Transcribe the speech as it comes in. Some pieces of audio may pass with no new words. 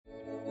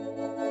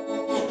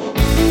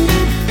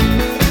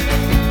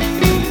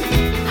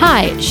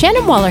Hi,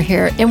 Shannon Waller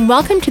here, and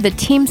welcome to the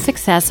Team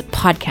Success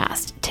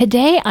Podcast.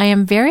 Today, I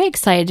am very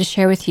excited to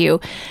share with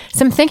you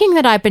some thinking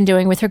that I've been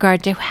doing with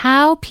regard to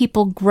how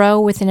people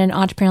grow within an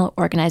entrepreneurial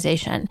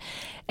organization,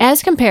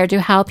 as compared to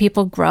how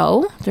people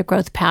grow their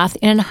growth path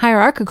in a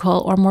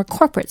hierarchical or more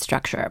corporate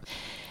structure.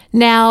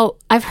 Now,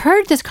 I've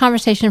heard this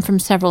conversation from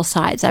several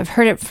sides. I've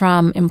heard it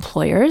from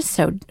employers,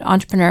 so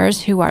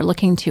entrepreneurs who are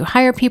looking to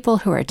hire people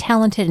who are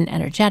talented and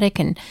energetic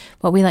and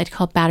what we like to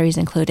call batteries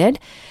included,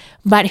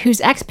 but whose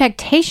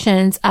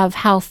expectations of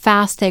how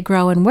fast they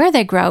grow and where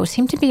they grow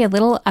seem to be a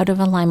little out of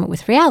alignment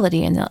with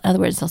reality. In other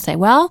words, they'll say,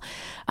 well,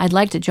 I'd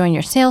like to join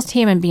your sales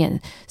team and be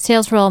in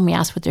sales role. And we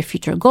ask what their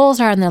future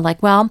goals are. And they're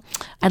like, well,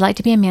 I'd like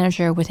to be a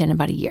manager within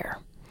about a year.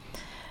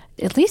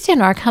 At least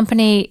in our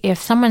company, if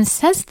someone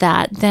says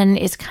that, then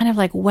it's kind of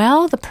like,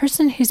 well, the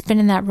person who's been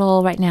in that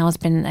role right now has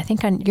been, I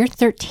think, on year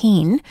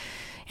 13, and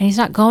he's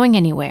not going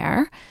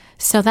anywhere.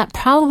 So that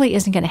probably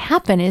isn't going to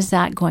happen. Is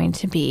that going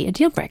to be a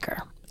deal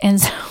breaker? And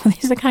so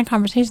these are the kind of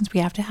conversations we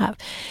have to have.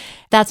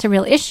 That's a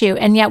real issue.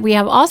 And yet we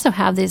also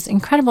have this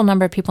incredible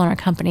number of people in our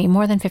company,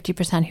 more than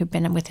 50% who've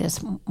been with us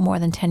more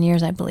than 10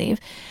 years, I believe,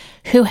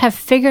 who have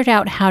figured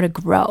out how to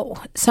grow.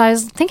 So I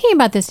was thinking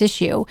about this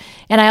issue,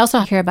 and I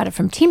also hear about it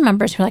from team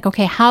members who are like,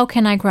 okay, how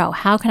can I grow?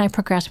 How can I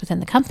progress within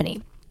the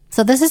company?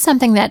 So this is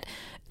something that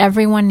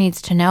everyone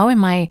needs to know. And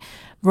my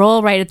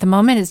role right at the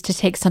moment is to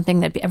take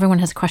something that everyone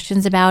has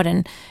questions about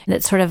and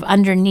that's sort of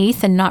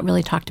underneath and not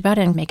really talked about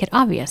and make it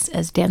obvious,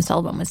 as Dan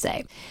Sullivan would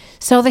say.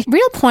 So the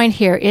real point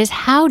here is,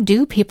 how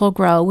do people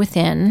grow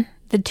within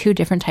the two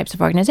different types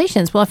of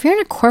organizations? Well, if you're in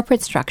a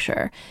corporate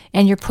structure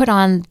and you're put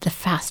on the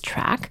fast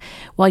track,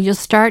 well, you'll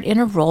start in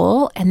a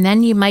role and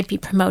then you might be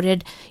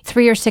promoted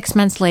 3 or 6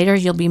 months later.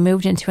 You'll be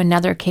moved into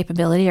another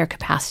capability or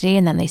capacity,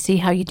 and then they see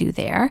how you do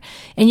there.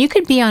 And you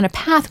could be on a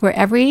path where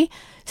every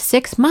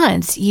 6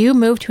 months, you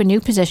move to a new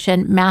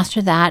position,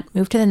 master that,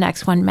 move to the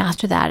next one,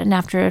 master that. And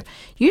after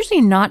usually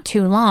not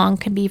too long,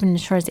 can be even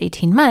as short as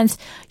 18 months,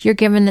 you're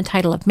given the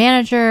title of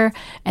manager,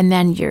 and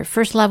then your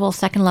first level,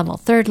 second level,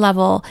 third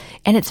level.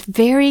 And it's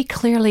very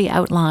clearly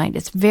outlined.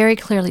 It's very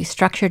clearly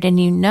structured, and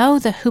you know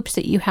the hoops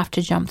that you have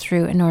to jump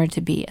through in order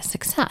to be a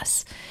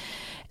success,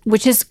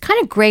 which is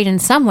kind of great in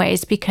some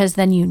ways, because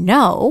then you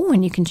know,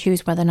 and you can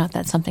choose whether or not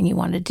that's something you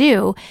want to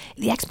do.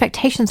 The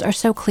expectations are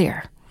so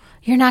clear.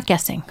 You're not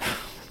guessing,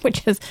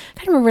 which is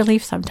kind of a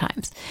relief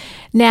sometimes.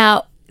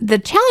 Now, the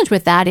challenge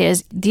with that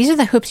is, these are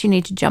the hoops you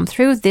need to jump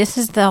through. This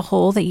is the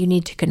hole that you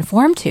need to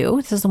conform to.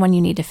 This is the one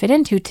you need to fit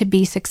into to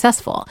be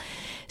successful.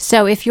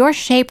 So if your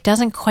shape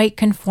doesn't quite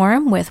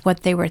conform with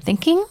what they were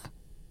thinking,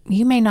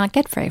 you may not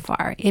get very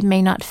far. It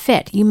may not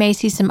fit. You may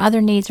see some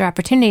other needs or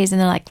opportunities, and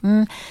they're like,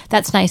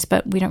 that's nice,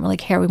 but we don't really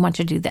care. We want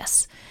you to do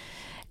this.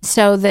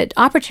 So the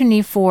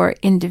opportunity for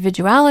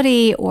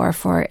individuality or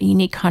for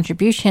unique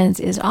contributions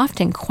is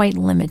often quite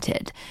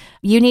limited.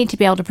 You need to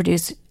be able to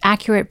produce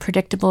accurate,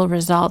 predictable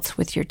results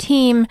with your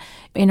team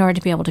in order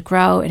to be able to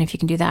grow. And if you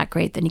can do that,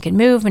 great, then you can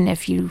move. And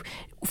if you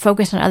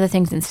focus on other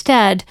things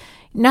instead,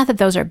 not that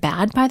those are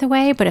bad, by the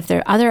way, but if there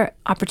are other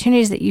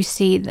opportunities that you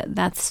see,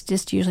 that's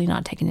just usually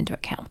not taken into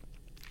account.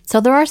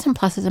 So there are some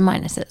pluses and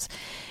minuses.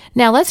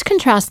 Now let's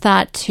contrast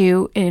that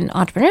to an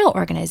entrepreneurial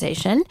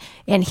organization.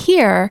 And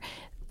here,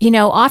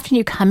 often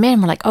you come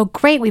in, we're like, oh,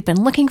 great, we've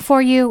been looking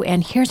for you,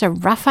 and here's a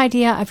rough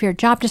idea of your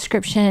job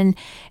description,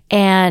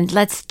 and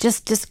let's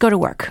just go to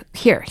work.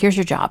 Here's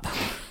your job.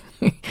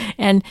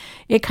 And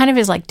it kind of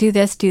is like, do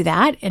this, do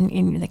that. And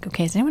you're like,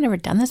 okay, has anyone ever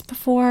done this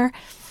before?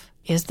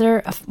 Is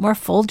there a more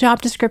full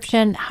job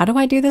description? How do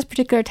I do this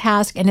particular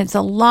task? And it's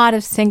a lot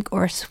of sink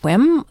or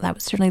swim. That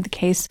was certainly the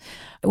case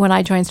when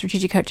I joined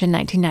Strategic Coach in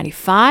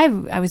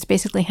 1995. I was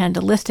basically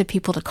handed a list of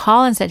people to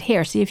call and said,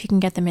 here, see if you can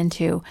get them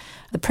into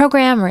the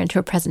program or into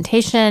a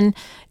presentation.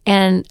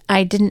 And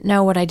I didn't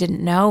know what I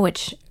didn't know,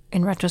 which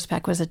in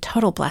retrospect was a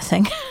total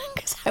blessing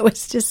because I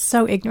was just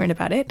so ignorant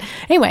about it.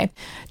 Anyway,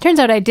 turns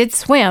out I did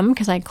swim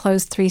because I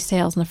closed 3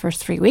 sales in the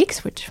first 3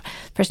 weeks, which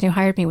the person who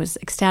hired me was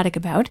ecstatic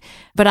about.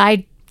 But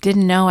I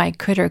didn't know I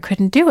could or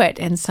couldn't do it.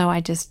 And so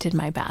I just did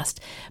my best.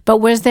 But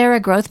was there a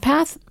growth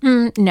path?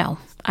 No.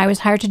 I was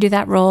hired to do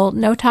that role.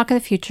 No talk of the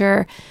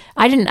future.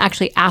 I didn't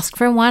actually ask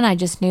for one. I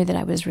just knew that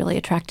I was really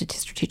attracted to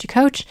Strategic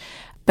Coach.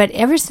 But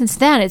ever since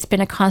then, it's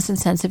been a constant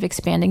sense of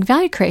expanding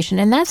value creation.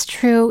 And that's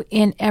true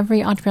in every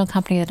entrepreneurial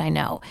company that I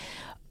know.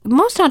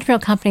 Most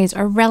entrepreneurial companies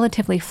are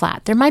relatively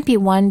flat. There might be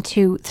 1,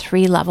 2,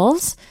 3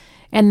 levels,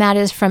 and that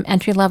is from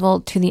entry level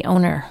to the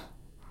owner.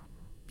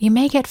 You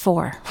may get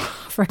 4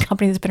 for a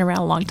company that's been around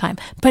a long time,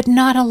 but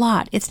not a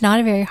lot. It's not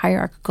a very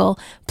hierarchical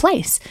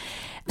place.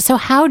 So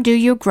how do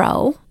you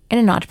grow in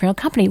an entrepreneurial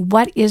company?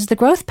 What is the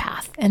growth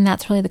path? And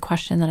that's really the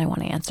question that I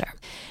want to answer.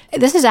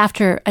 This is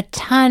after a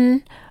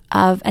ton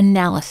of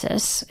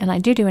analysis, and I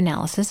do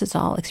analysis, it's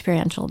all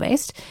experiential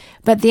based,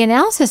 but the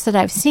analysis that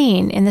I've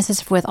seen, and this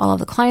is with all of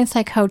the clients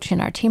I coach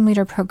in our team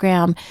leader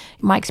program,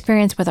 my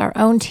experience with our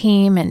own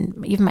team,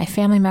 and even my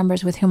family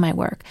members with whom I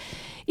work,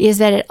 is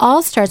that it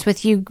all starts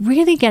with you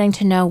really getting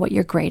to know what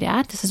you're great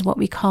at. This is what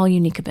we call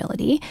unique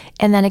ability,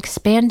 and then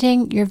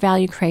expanding your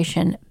value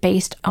creation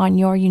based on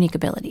your unique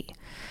ability.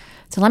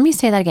 So let me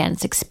say that again.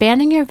 It's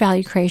expanding your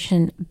value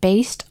creation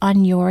based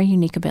on your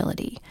unique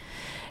ability.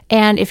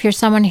 And if you're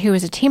someone who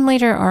is a team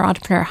leader or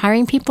entrepreneur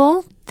hiring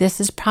people, this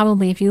is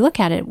probably, if you look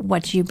at it,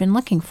 what you've been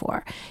looking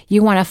for.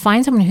 You want to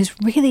find someone who's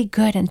really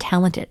good and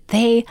talented.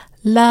 They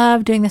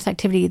love doing this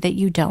activity that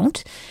you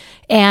don't.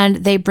 And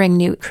they bring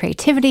new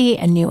creativity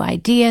and new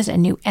ideas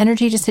and new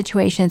energy to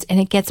situations, and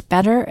it gets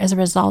better as a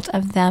result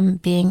of them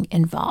being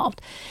involved.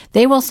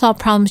 They will solve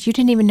problems you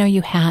didn't even know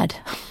you had,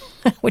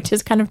 which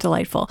is kind of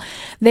delightful.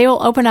 They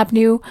will open up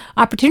new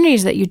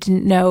opportunities that you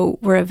didn't know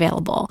were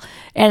available.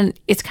 And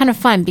it's kind of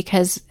fun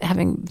because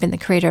having been the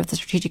creator of the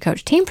Strategic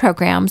Coach team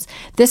programs,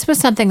 this was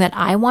something that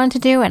I wanted to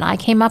do and I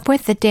came up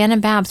with that Dan and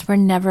Babs were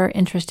never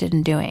interested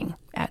in doing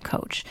at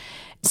Coach.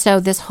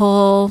 So this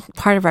whole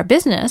part of our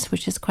business,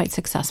 which is quite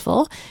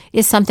successful,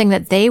 is something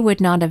that they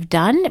would not have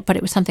done, but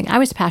it was something I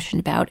was passionate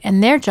about.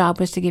 And their job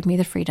was to give me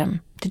the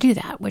freedom to do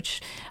that, which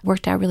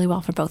worked out really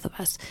well for both of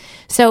us.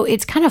 So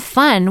it's kind of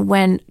fun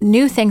when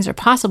new things are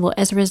possible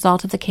as a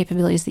result of the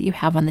capabilities that you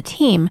have on the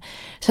team.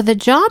 So the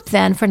job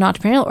then for an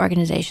entrepreneurial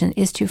organization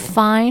is to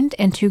find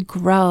and to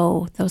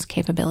grow those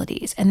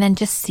capabilities and then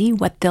just see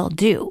what they'll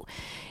do.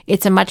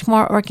 It's a much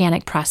more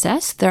organic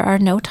process. There are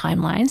no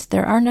timelines.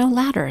 There are no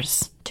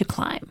ladders to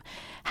climb.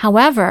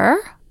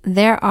 However,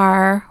 there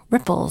are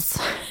ripples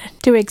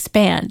to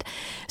expand.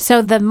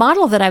 So the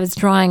model that I was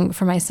drawing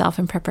for myself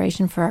in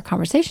preparation for our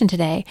conversation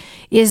today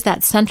is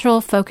that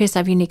central focus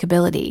of unique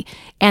ability.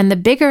 And the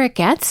bigger it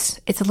gets,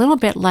 it's a little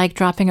bit like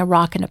dropping a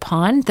rock in a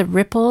pond. The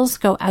ripples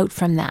go out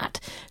from that.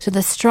 So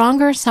the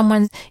stronger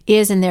someone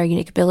is in their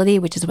unique ability,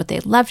 which is what they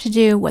love to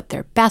do, what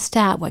they're best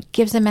at, what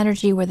gives them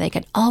energy, where they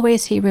can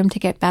always see room to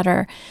get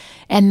better.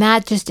 And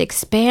that just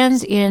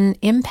expands in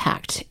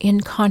impact, in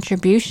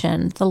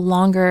contribution, the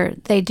longer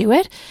they do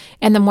it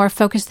and the more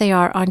focused they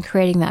are on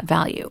creating that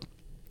value.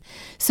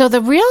 So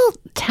the real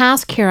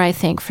task here, I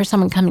think, for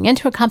someone coming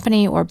into a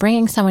company or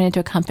bringing someone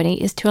into a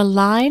company is to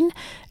align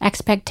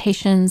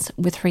expectations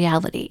with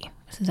reality.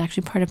 This is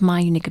actually part of my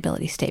unique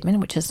ability statement,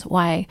 which is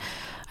why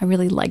I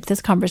really like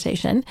this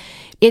conversation.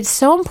 It's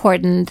so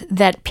important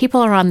that people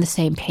are on the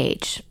same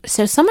page.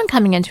 So someone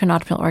coming into an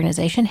entrepreneurial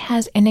organization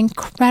has an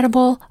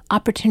incredible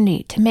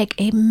opportunity to make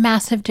a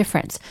massive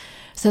difference.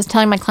 So I was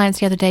telling my clients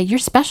the other day, you're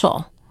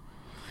special.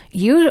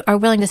 You are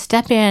willing to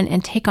step in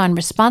and take on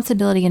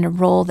responsibility in a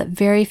role that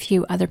very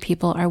few other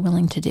people are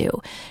willing to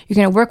do. You're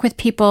going to work with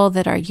people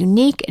that are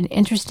unique and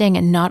interesting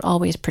and not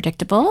always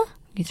predictable.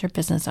 These are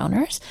business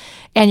owners.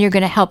 And you're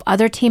going to help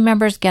other team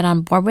members get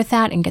on board with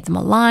that and get them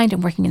aligned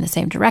and working in the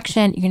same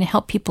direction. You're going to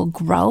help people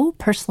grow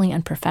personally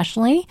and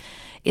professionally.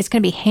 It's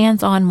going to be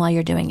hands-on while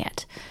you're doing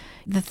it.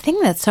 The thing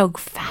that's so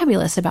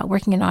fabulous about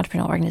working in an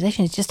entrepreneurial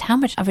organization is just how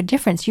much of a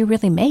difference you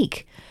really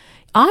make.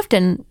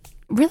 Often,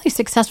 really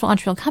successful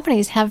entrepreneurial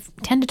companies have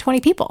 10 to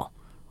 20 people.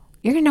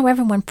 You're going to know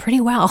everyone pretty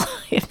well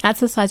if that's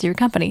the size of your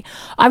company.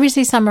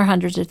 Obviously, some are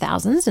hundreds of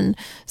thousands and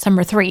some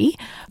are 3.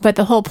 But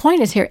the whole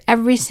point is here,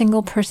 every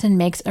single person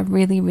makes a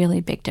really,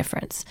 really big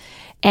difference.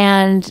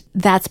 And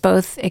that's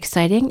both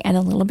exciting and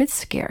a little bit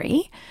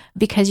scary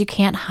because you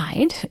can't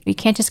hide. You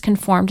can't just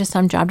conform to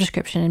some job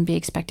description and be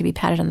expected to be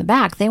patted on the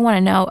back. They want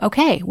to know,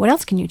 okay, what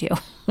else can you do?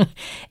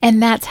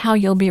 And that's how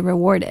you'll be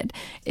rewarded.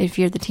 If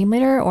you're the team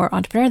leader or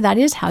entrepreneur, that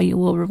is how you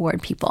will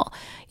reward people.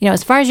 You know,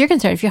 as far as you're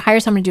concerned, if you hire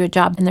someone to do a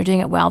job and they're doing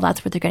it well,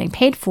 that's what they're getting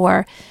paid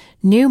for.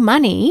 New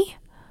money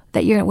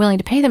that you're willing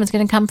to pay them is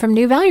going to come from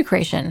new value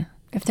creation.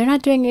 If they're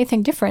not doing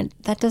anything different,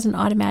 that doesn't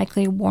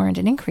automatically warrant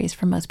an increase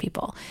for most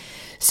people.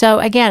 So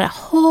again, a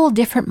whole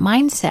different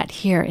mindset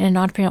here in an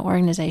entrepreneurial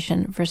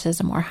organization versus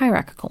a more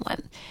hierarchical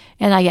one.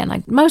 And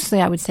again,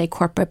 mostly I would say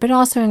corporate, but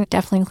also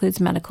definitely includes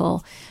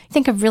medical.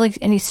 Think of really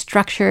any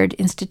structured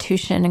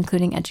institution,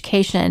 including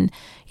education.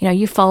 You know,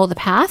 you follow the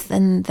path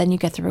and then you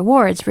get the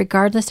rewards,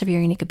 regardless of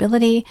your unique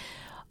ability.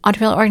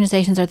 Entrepreneurial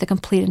organizations are the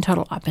complete and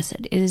total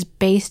opposite. It is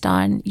based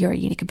on your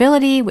unique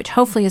ability, which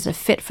hopefully is a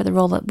fit for the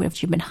role at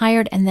which you've been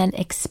hired, and then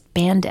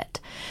expand it.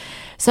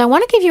 So I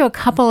want to give you a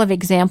couple of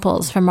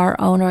examples from our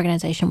own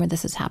organization where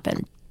this has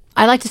happened.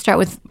 I like to start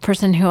with a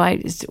person who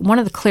is one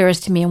of the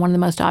clearest to me and one of the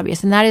most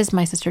obvious, and that is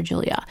my sister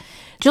Julia.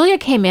 Julia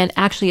came in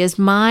actually as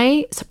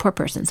my support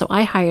person. So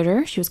I hired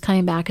her. She was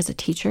coming back as a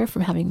teacher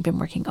from having been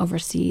working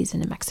overseas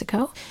and in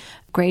Mexico.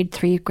 Grade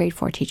 3, grade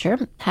 4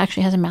 teacher.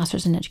 Actually has a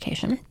master's in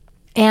education.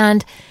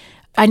 And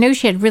I knew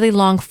she had really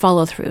long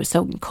follow through.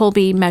 So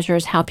Kolbe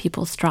measures how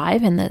people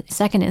strive, and the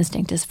second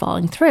instinct is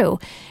following through.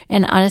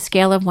 And on a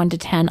scale of 1 to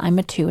 10, I'm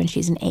a 2 and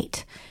she's an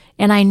 8.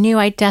 And I knew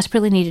I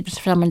desperately needed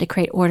someone to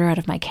create order out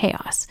of my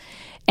chaos.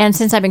 And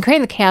since I've been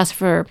creating the chaos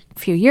for a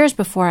few years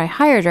before I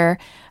hired her,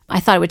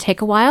 I thought it would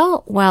take a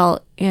while.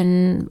 Well,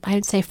 in,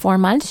 I'd say 4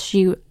 months,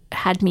 she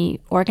had me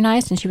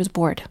organized and she was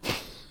bored.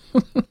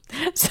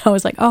 So I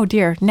was like, oh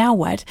dear, now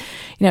what?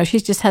 You know, she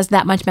just has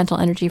that much mental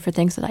energy for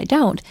things that I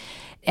don't.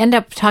 End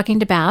up talking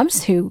to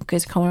Babs, who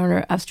is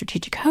co-owner of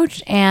Strategic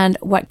Coach, and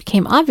what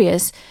became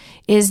obvious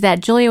is that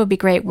Julia would be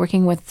great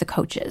working with the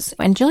coaches.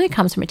 And Julia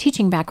comes from a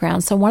teaching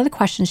background, so one of the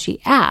questions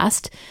she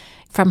asked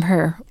from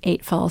her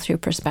 8 follow-through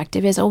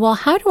perspective is, well,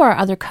 how do our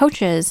other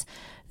coaches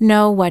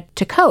know what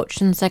to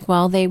coach? And it's like,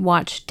 well, they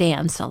watch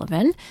Dan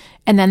Sullivan,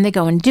 and then they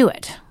go and do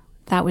it.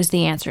 That was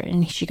the answer.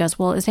 And she goes,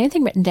 well, is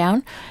anything written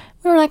down?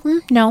 We were like,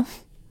 no.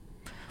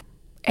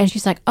 And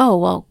she's like, oh,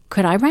 well,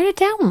 could I write it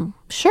down?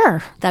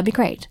 Sure, that'd be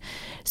great.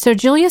 So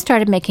Julia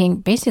started making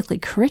basically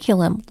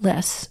curriculum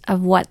lists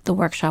of what the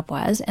workshop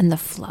was and the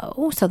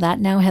flow. So that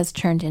now has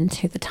turned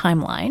into the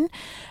timeline.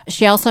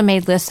 She also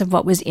made lists of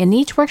what was in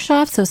each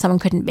workshop. So if someone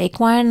couldn't make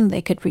one,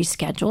 they could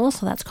reschedule.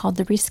 So that's called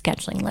the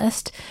rescheduling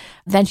list.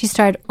 Then she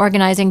started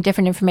organizing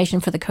different information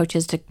for the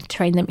coaches to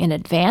train them in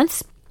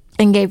advance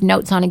and gave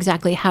notes on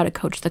exactly how to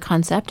coach the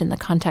concept and the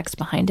context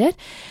behind it.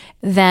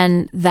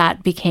 Then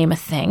that became a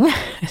thing.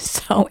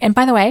 So, and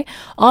by the way,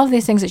 all of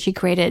these things that she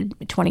created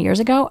 20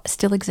 years ago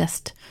still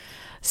exist.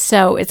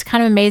 So it's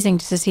kind of amazing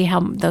to see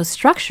how those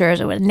structures,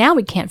 now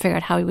we can't figure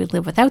out how we would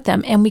live without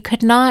them. And we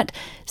could not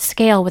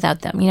scale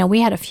without them. You know, we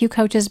had a few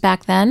coaches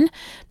back then,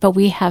 but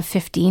we have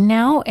 15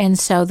 now. And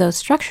so those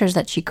structures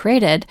that she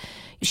created,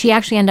 she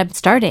actually ended up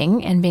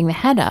starting and being the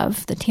head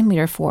of, the team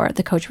leader for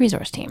the coach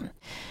resource team.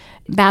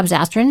 Babs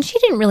Astron, she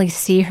didn't really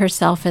see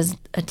herself as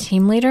a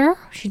team leader.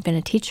 She'd been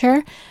a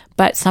teacher,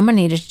 but someone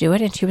needed to do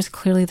it, and she was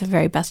clearly the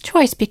very best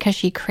choice because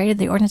she created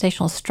the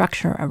organizational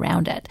structure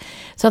around it.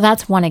 So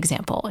that's one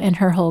example in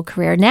her whole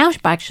career. Now,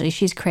 actually,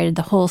 she's created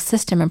the whole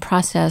system and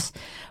process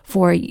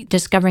for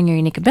discovering your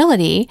unique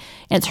ability.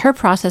 It's her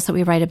process that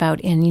we write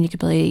about in Unique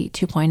Ability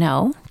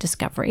 2.0,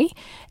 Discovery.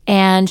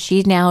 And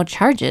she now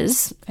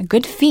charges a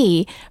good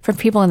fee for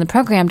people in the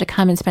program to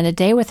come and spend a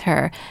day with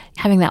her,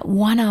 having that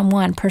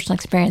one-on-one personal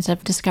experience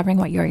of discovering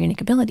what your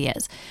unique ability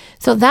is.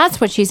 So that's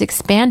what she's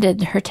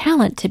expanded her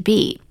talent to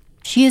be.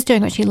 She is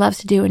doing what she loves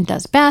to do and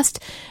does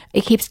best.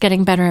 It keeps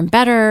getting better and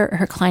better.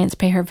 Her clients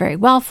pay her very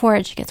well for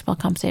it. She gets well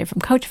compensated from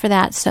Coach for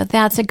that. So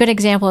that's a good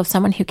example of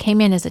someone who came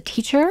in as a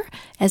teacher,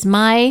 as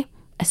my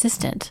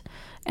assistant,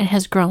 and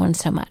has grown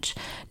so much.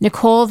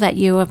 Nicole, that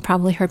you have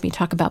probably heard me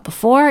talk about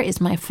before, is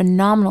my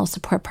phenomenal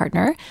support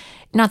partner.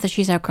 Not that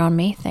she's outgrown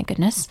me, thank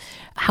goodness.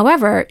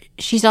 However,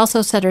 she's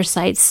also set her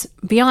sights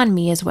beyond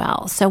me as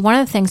well. So one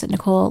of the things that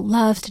Nicole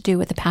loves to do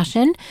with a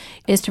passion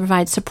is to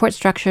provide support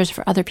structures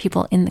for other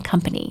people in the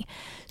company.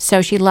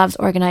 So she loves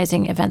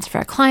organizing events for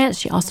our clients.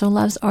 She also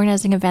loves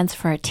organizing events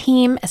for our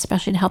team,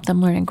 especially to help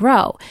them learn and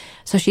grow.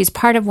 So she's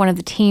part of one of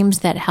the teams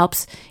that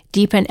helps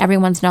deepen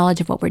everyone's knowledge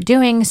of what we're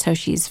doing. So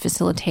she's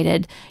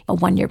facilitated a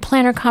 1-year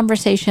planner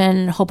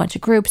conversation, a whole bunch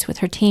of groups with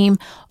her team.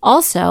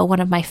 Also, one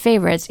of my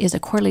favorites is a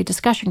quarterly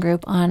discussion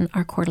group on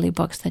our quarterly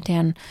books that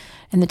Dan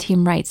and the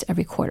team writes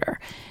every quarter.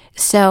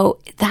 So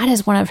that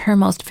is one of her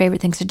most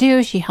favorite things to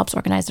do. She helps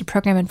organize the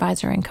Program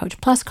Advisor and Coach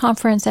Plus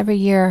conference every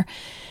year.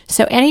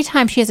 So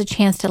anytime she has a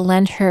chance to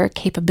lend her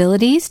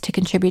capabilities to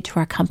contribute to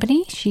our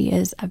company, she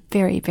is a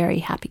very, very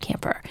happy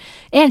camper.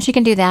 And she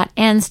can do that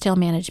and still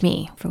manage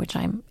me, for which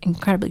I'm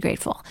incredibly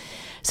grateful.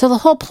 So the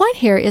whole point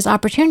here is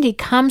opportunity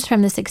comes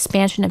from this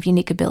expansion of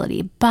unique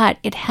ability, but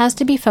it has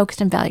to be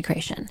focused on value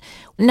creation.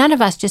 None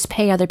of us just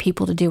pay other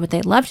people to do what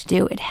they love to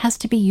do. It has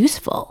to be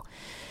useful.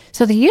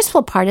 So the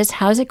useful part is,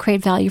 how does it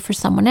create value for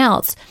someone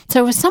else?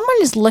 So if someone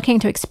is looking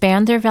to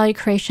expand their value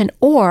creation,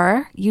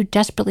 or you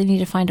desperately need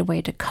to find a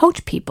way to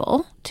coach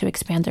people to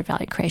expand their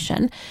value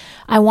creation,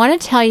 I want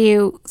to tell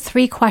you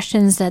 3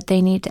 questions that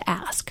they need to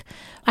ask.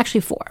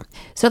 Actually 4.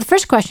 So the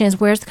first question is,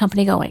 where's the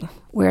company going?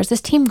 Where's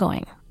this team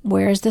going?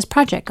 Where is this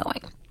project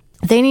going?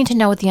 They need to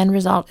know what the end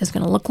result is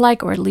going to look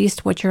like, or at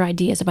least what your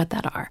ideas about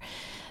that are.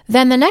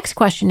 Then the next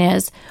question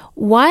is,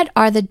 what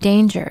are the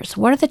dangers?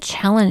 What are the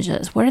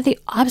challenges? What are the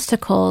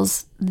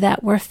obstacles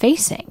that we're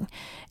facing?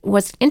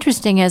 What's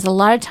interesting is, a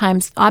lot of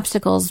times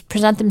obstacles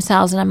present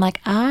themselves and I'm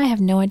like, I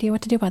have no idea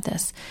what to do about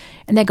this.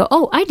 And they go,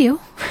 oh, I do.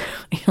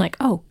 You're like,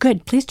 oh,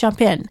 good, please jump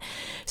in.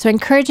 So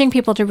encouraging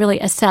people to really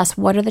assess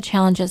what are the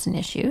challenges and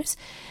issues.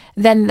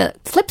 Then the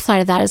flip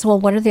side of that is, well,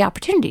 what are the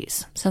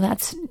opportunities? So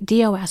that's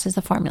DOS is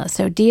the formula.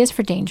 So D is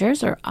for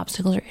dangers or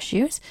obstacles or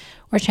issues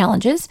or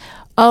challenges.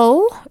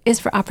 O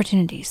is for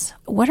opportunities.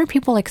 What are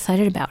people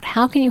excited about?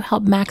 How can you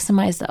help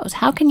maximize those?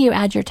 How can you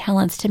add your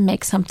talents to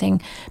make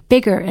something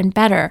bigger and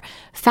better,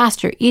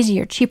 faster,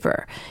 easier,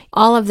 cheaper?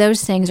 All of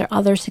those things are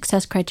other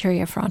success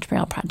criteria for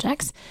entrepreneurial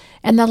projects.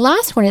 And the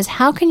last one is,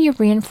 how can you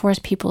reinforce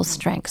people's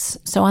strengths?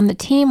 So on the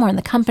team or in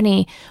the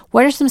company,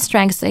 what are some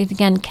strengths that,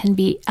 again, can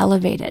be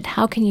elevated?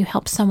 How can you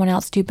help someone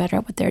else do better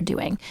at what they're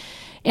doing?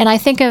 And I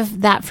think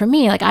of that for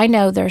me, like I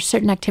know there are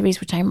certain activities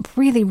which I'm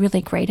really,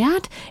 really great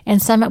at,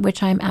 and some at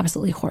which I'm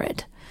absolutely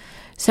horrid.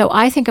 So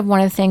I think of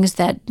one of the things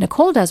that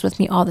Nicole does with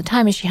me all the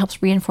time is she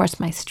helps reinforce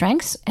my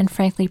strengths and,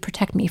 frankly,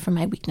 protect me from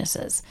my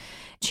weaknesses.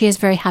 She is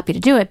very happy to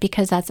do it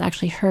because that's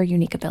actually her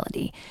unique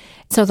ability.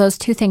 So those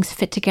two things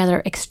fit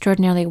together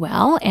extraordinarily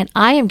well. And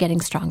I am getting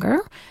stronger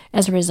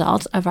as a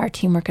result of our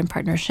teamwork and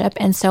partnership.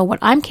 And so what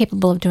I'm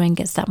capable of doing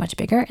gets that much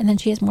bigger. And then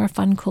she has more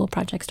fun, cool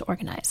projects to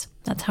organize.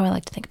 That's how I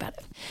like to think about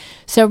it.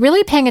 So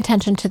really paying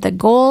attention to the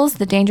goals,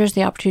 the dangers,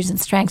 the opportunities, and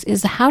strengths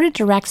is how to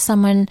direct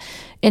someone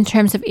in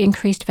terms of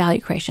increased value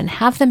creation.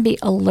 Have them be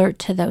alert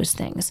to those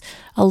things.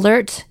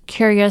 Alert,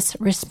 curious,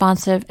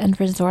 responsive, and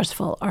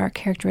resourceful are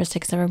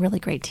characteristics of a really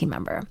great team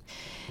member.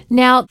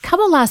 Now, a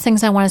couple last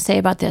things I want to say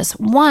about this.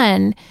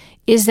 One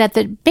is that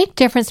the big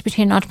difference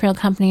between an entrepreneurial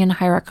company and a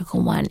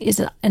hierarchical one is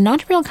that an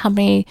entrepreneurial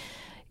company,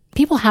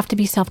 people have to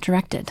be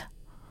self-directed.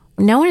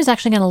 No one is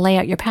actually going to lay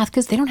out your path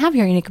because they don't have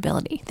your unique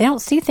ability. They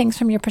don't see things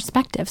from your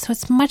perspective. So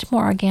it's much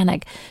more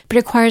organic, but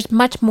it requires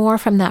much more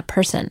from that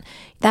person.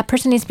 That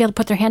person needs to be able to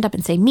put their hand up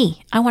and say,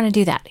 me, I want to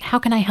do that. How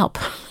can I help?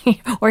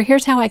 Or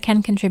here's how I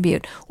can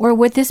contribute. Or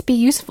would this be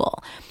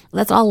useful?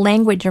 That's all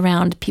language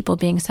around people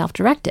being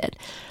self-directed.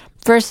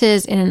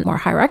 Versus in a more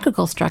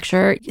hierarchical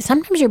structure,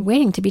 sometimes you're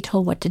waiting to be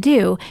told what to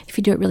do. If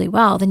you do it really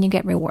well, then you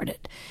get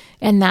rewarded.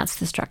 And that's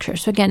the structure.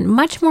 So again,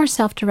 much more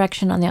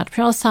self-direction on the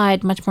entrepreneurial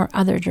side, much more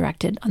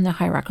other-directed on the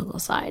hierarchical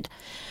side.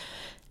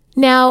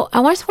 Now,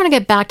 I just want to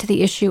get back to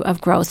the issue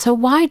of growth. So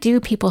why do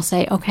people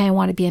say, okay, I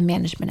want to be in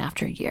management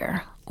after a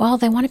year? Well,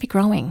 they want to be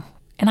growing.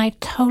 And I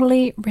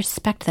totally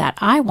respect that.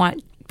 I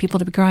want people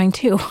to be growing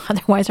too.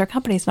 Otherwise, our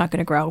company's not going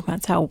to grow.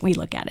 That's how we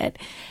look at it.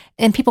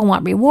 And people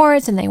want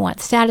rewards and they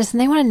want status and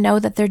they want to know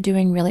that they're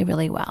doing really,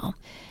 really well.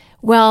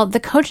 Well, the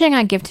coaching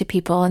I give to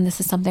people, and this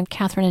is something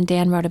Catherine and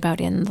Dan wrote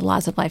about in The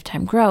Laws of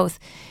Lifetime Growth,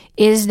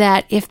 is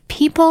that if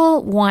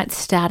people want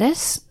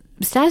status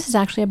is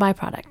actually a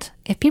byproduct.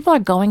 If people are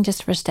going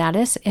just for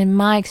status, in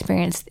my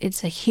experience,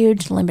 it's a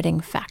huge limiting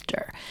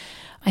factor.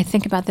 I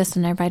think about this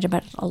and I write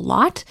about it a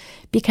lot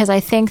because I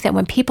think that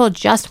when people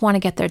just want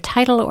to get their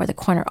title or the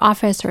corner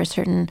office or a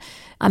certain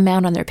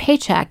amount on their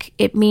paycheck,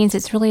 it means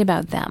it's really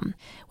about them.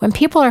 When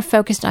people are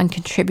focused on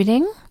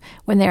contributing,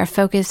 when they are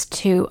focused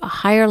to a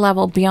higher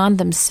level beyond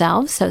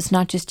themselves, so it's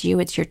not just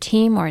you, it's your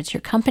team or it's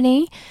your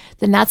company,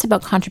 then that's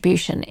about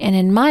contribution. And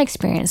in my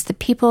experience, the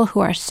people who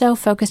are so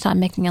focused on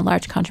making a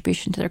large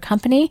contribution to their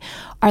company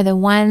are the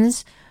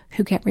ones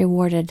who get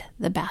rewarded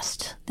the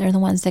best. They're the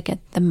ones that get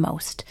the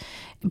most.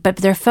 But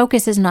their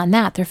focus isn't on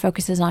that. Their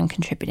focus is on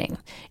contributing.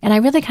 And I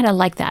really kind of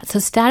like that. So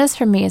status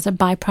for me is a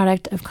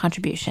byproduct of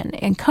contribution.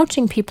 And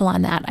coaching people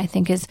on that, I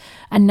think, is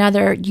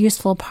another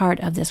useful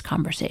part of this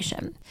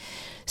conversation.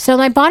 So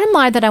my bottom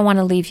line that I want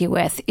to leave you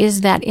with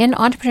is that in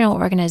entrepreneurial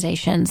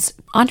organizations,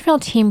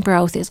 entrepreneurial team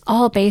growth is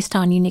all based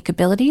on unique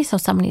ability. So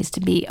someone needs to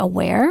be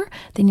aware.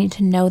 They need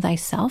to know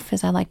thyself,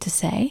 as I like to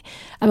say,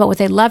 about what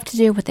they love to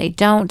do, what they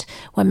don't,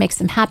 what makes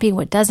them happy,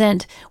 what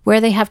doesn't, where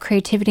they have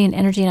creativity and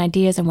energy and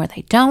ideas and where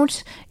they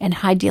don't, and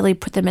ideally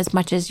put them as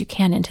much as you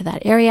can into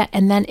that area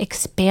and then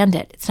expand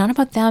it. It's not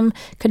about them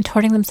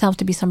contorting themselves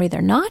to be somebody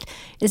they're not.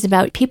 It's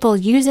about people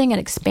using and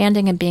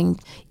expanding and being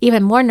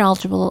even more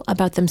knowledgeable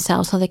about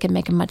themselves so they can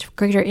make a much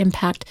greater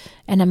impact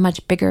and a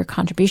much bigger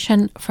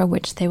contribution for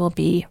which they will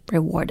be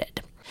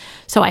rewarded.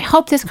 So I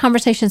hope this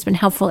conversation has been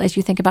helpful as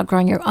you think about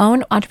growing your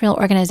own entrepreneurial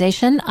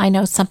organization. I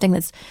know something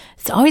it's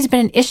always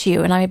been an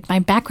issue, and my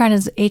background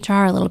is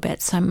HR a little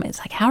bit. So it's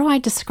like, how do I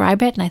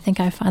describe it? And I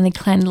think I finally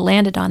kind of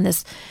landed on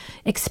this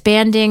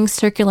expanding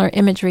circular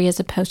imagery as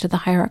opposed to the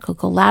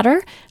hierarchical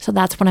ladder. So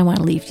that's what I want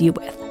to leave you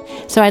with.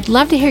 So I'd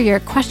love to hear your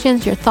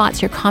questions, your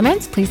thoughts, your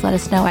comments. Please let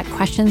us know at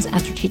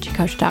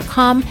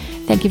questions@strategiccoach.com.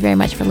 Thank you very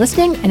much for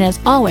listening. And as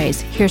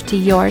always, here's to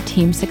your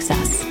team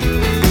success.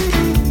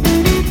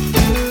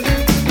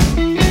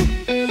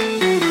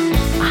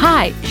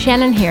 Hi,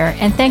 Shannon here,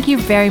 and thank you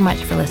very much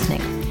for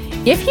listening.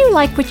 If you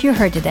like what you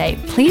heard today,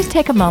 please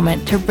take a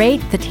moment to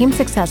rate the Team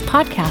Success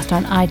podcast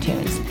on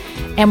iTunes.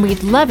 And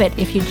we'd love it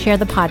if you'd share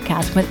the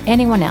podcast with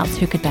anyone else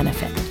who could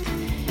benefit.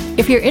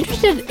 If you're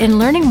interested in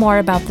learning more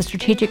about the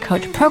Strategic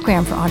Coach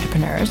program for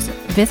entrepreneurs,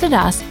 visit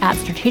us at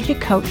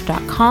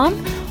strategiccoach.com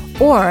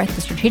or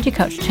the Strategic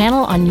Coach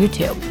channel on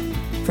YouTube.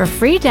 For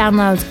free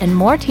downloads and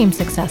more team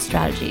success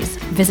strategies,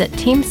 visit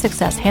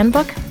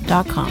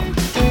teamsuccesshandbook.com.